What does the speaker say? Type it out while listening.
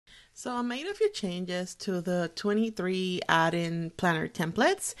So I made a few changes to the 23 add-in planner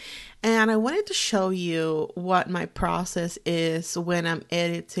templates, and I wanted to show you what my process is when I'm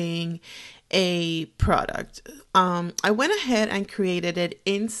editing a product. I went ahead and created it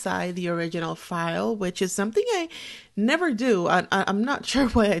inside the original file, which is something I never do. I'm not sure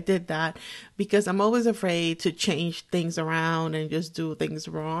why I did that, because I'm always afraid to change things around and just do things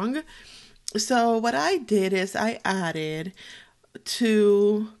wrong. So what I did is I added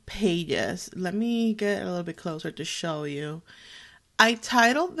 2 pages. Let me get a little bit closer to show you. I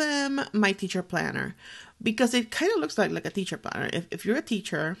titled them My Teacher Planner because it kind of looks like a teacher planner. If you're a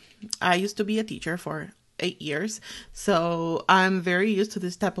teacher, I used to be a teacher for 8 years, so I'm very used to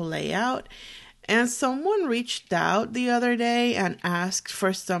this type of layout. And someone reached out the other day and asked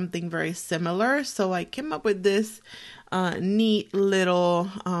for something very similar, so I came up with this neat little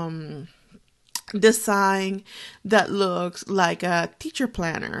design that looks like a teacher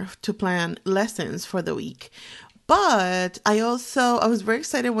planner to plan lessons for the week. But I was very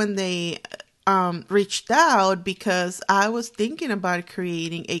excited when they reached out, because I was thinking about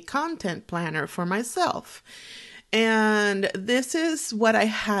creating a content planner for myself. And this is what I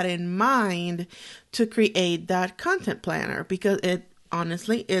had in mind to create that content planner, because it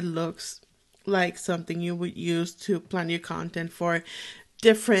looks like something you would use to plan your content for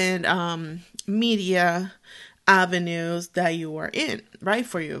different media avenues that you are in, right?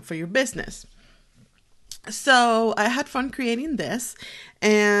 For your business. So I had fun creating this,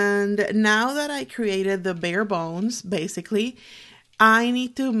 and now that I created the bare bones, basically, I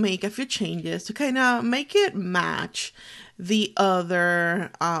need to make a few changes to kind of make it match the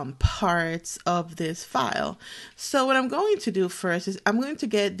other parts of this file. So what I'm going to do first is I'm going to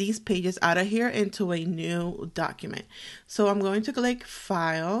get these pages out of here into a new document. So I'm going to click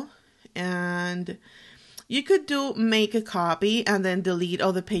File, and you could do make a copy and then delete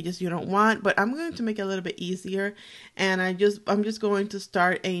all the pages you don't want, but I'm going to make it a little bit easier, and I'm just going to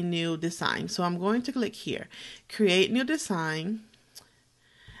start a new design. So I'm going to click here, Create New Design,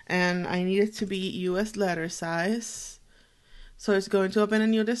 and I need it to be US letter size. So it's going to open a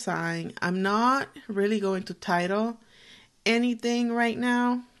new design. I'm not really going to title anything right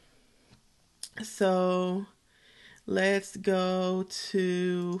now. So let's go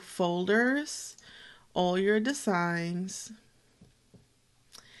to Folders, All Your Designs,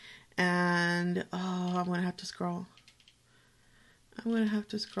 and I'm going to have to scroll.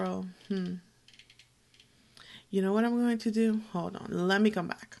 You know what I'm going to do? Hold on, let me come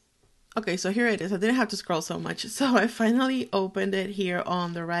back. Okay, so here it is. I didn't have to scroll so much. So I finally opened it here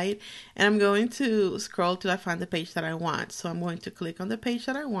on the right, and I'm going to scroll till I find the page that I want. So I'm going to click on the page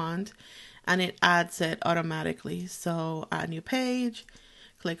that I want, and it adds it automatically. So add new page,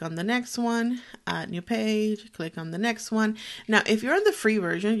 click on the next one, add new page, click on the next one. Now, if you're in the free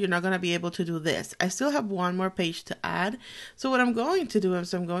version, you're not going to be able to do this. I still have one more page to add. So what I'm going to do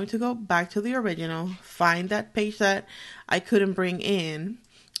is I'm going to go back to the original, find that page that I couldn't bring in.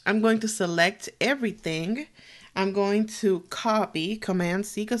 I'm going to select everything. I'm going to copy, Command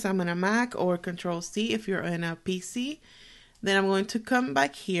C because I'm on a Mac, or Control C if you're in a PC. Then I'm going to come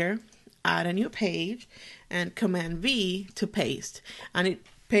back here, add a new page, and Command V to paste. And it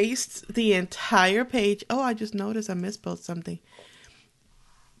pastes the entire page. Oh, I just noticed I misspelled something.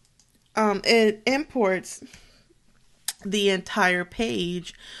 It imports the entire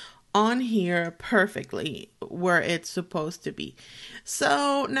page on here perfectly where it's supposed to be.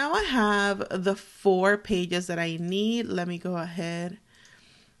 So now I have the 4 pages that I need. Let me go ahead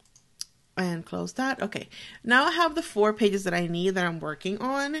and close that. Okay, now I have the 4 pages that I need that I'm working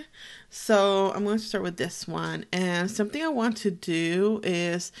on. So I'm going to start with this one, and something I want to do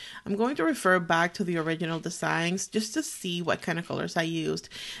is I'm going to refer back to the original designs just to see what kind of colors I used.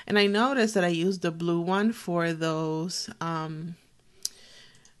 And I noticed that I used the blue one for those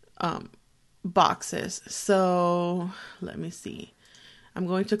boxes. So let me see. I'm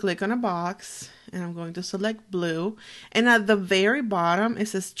going to click on a box, and I'm going to select blue, and at the very bottom it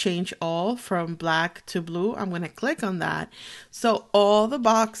says change all from black to blue. I'm going to click on that. So all the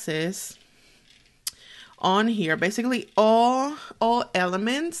boxes on here, basically all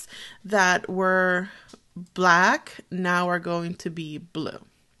elements that were black now are going to be blue,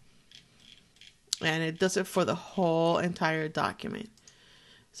 and it does it for the whole entire document.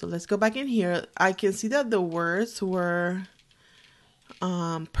 So let's go back in here. I can see that the words were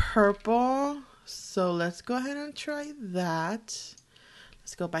purple. So let's go ahead and try that.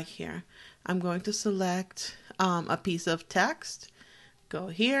 Let's go back here. I'm going to select a piece of text. Go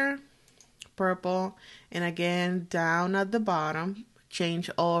here, purple, and again down at the bottom, change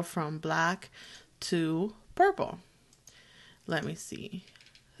all from black to purple. Let me see.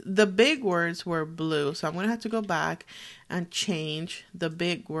 the big words were blue. So I'm going to have to go back and change the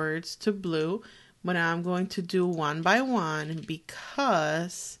big words to blue. But I'm going to do one by one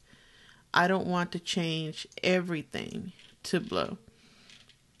because I don't want to change everything to blue.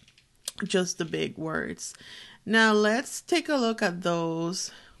 Just the big words. Now let's take a look at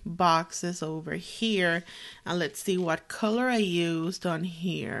those boxes over here and let's see what color I used on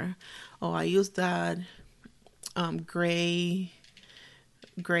here. Oh, I used that grayish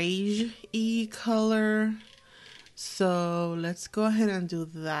color. So let's go ahead and do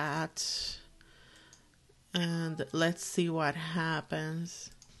that. And let's see what happens.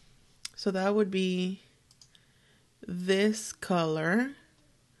 So that would be this color.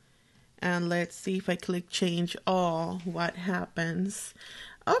 And let's see if I click change all, what happens.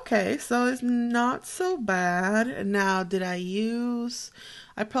 Okay, so it's not so bad. Now, did I use,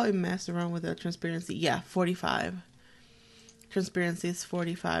 I probably messed around with the transparency. Yeah, 45. Transparency is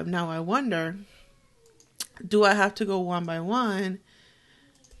 45. Now I wonder, do I have to go one by one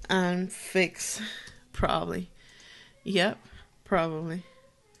and fix? Probably. Yep, probably.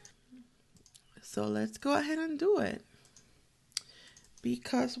 So let's go ahead and do it.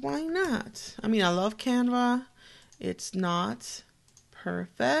 Because why not? I mean, I love Canva. It's not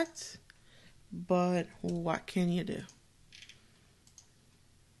perfect, but what can you do?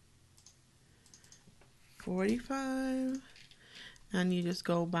 45. And you just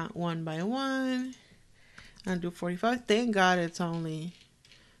go back one by one and do 45. Thank God it's only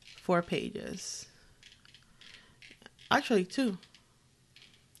 4 pages. Actually, 2.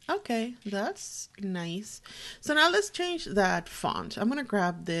 Okay, that's nice. So now let's change that font. I'm going to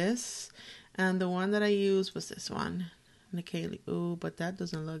grab this. And the one that I used was this one. Nikaylee. Ooh, but that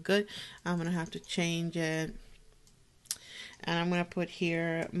doesn't look good. I'm going to have to change it. And I'm going to put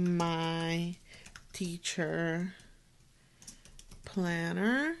here my teacher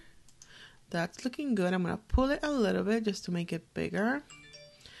planner. That's looking good. I'm going to pull it a little bit just to make it bigger.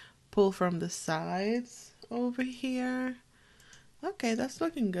 Pull from the sides over here. Okay, that's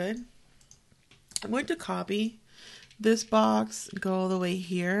looking good. I'm going to copy this box, go all the way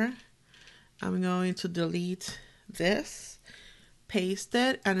here. I'm going to delete this, paste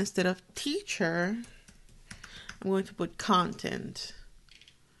it, and instead of teacher, I'm going to put content.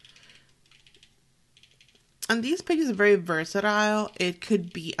 And these pages are very versatile. It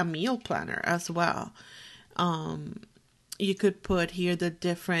could be a meal planner as well. You could put here the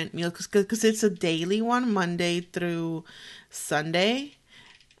different meals because it's a daily one, Monday through Sunday.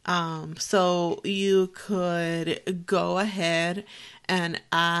 So you could go ahead and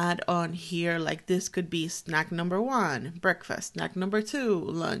add on here, like this could be snack number 1, breakfast, snack number 2,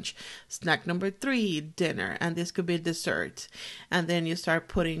 lunch, snack number 3, dinner, and this could be dessert. And then you start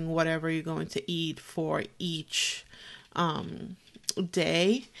putting whatever you're going to eat for each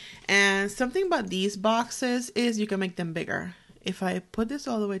day. And something about these boxes is you can make them bigger. If I put this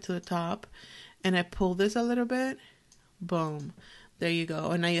all the way to the top and I pull this a little bit, boom, there you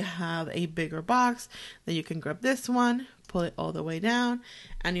go. And now you have a bigger box. Then you can grab this one, pull it all the way down,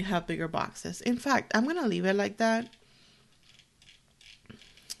 and you have bigger boxes. In fact, I'm gonna leave it like that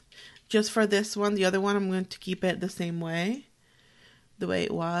just for this one. The other one, I'm going to keep it the same way, the way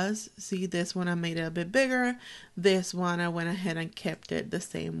it was. See, this one I made it a bit bigger. This one I went ahead and kept it the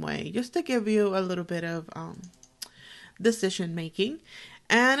same way, just to give you a little bit of decision making.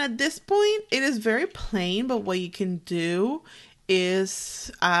 And at this point, it is very plain, but what you can do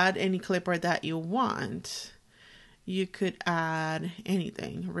is add any clipboard that you want. You could add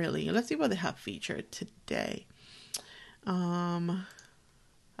anything, really. Let's see what they have featured today. I've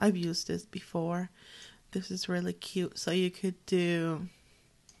used this before. This is really cute. So you could do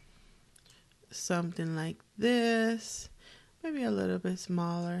something like this, maybe a little bit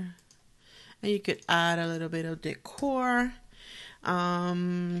smaller. And you could add a little bit of decor.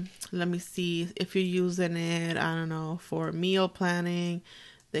 Let me see if you're using it, I don't know, for meal planning.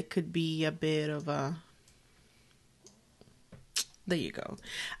 There could be a bit of a, there you go.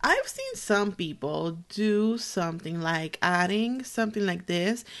 I've seen some people do something like adding something like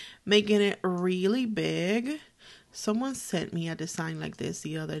this, making it really big. Someone sent me a design like this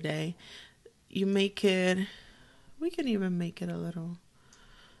the other day. You make it, we can even make it a little,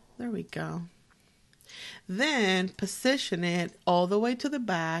 there we go. Then position it all the way to the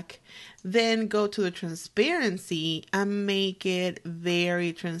back. Then go to the transparency and make it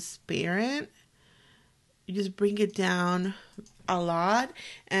very transparent. You just bring it down a lot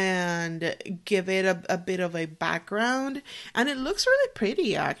and give it a bit of a background. And it looks really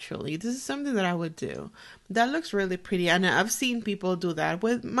pretty, actually. This is something that I would do. That looks really pretty. And I've seen people do that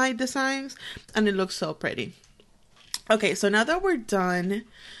with my designs, and it looks so pretty. Okay, so now that we're done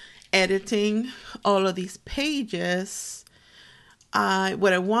editing all of these pages,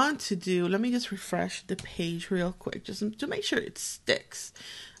 what I want to do, let me just refresh the page real quick just to make sure it sticks.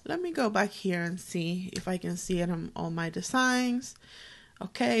 Let me go back here and see if I can see it on all my designs.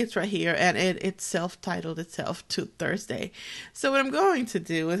 Okay, it's right here, and it's self-titled itself to Thursday. So what I'm going to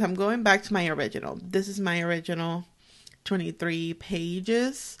do is I'm going back to my original. This is my original 23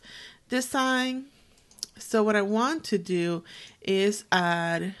 pages design. So what I want to do is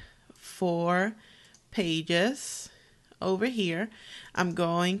add 4 pages over here. I'm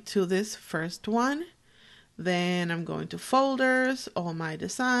going to this first one. Then I'm going to folders, all my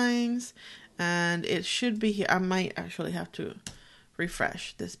designs, and it should be here. I might actually have to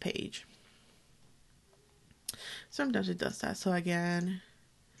refresh this page. Sometimes it does that. So again,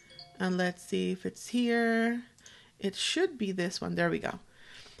 and let's see if it's here. It should be this one. There we go.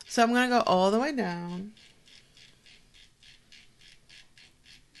 So I'm going to go all the way down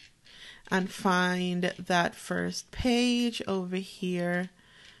and find that first page over here.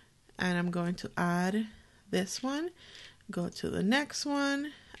 And I'm going to add this one, go to the next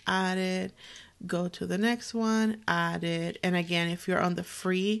one, add it, go to the next one, add it. And again, if you're on the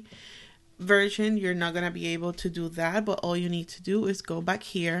free version, you're not going to be able to do that, but all you need to do is go back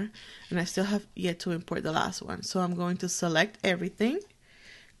here, and I still have yet to import the last one. So I'm going to select everything,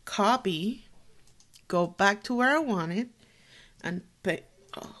 copy, go back to where I want it, and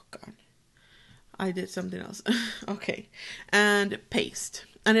oh God, I did something else. Okay, and paste.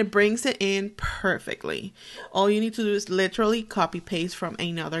 And it brings it in perfectly. All you need to do is literally copy paste from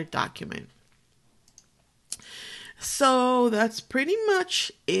another document. So that's pretty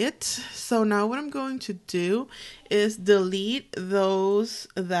much it. So now what I'm going to do is delete those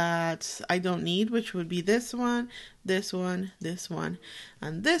that I don't need, which would be this one, this one, this one,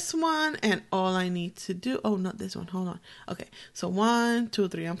 and this one. And all I need to do, oh, not this one, hold on. Okay, so 1, 2,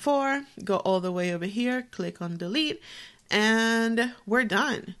 3, and 4, go all the way over here, click on delete, and we're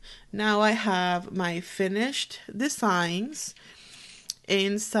done. Now I have my finished designs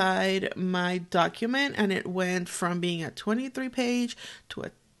inside my document, and it went from being a 23 page to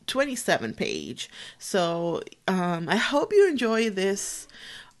a 27 page. So I hope you enjoy this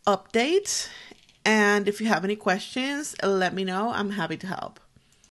update, and if you have any questions, let me know. I'm happy to help.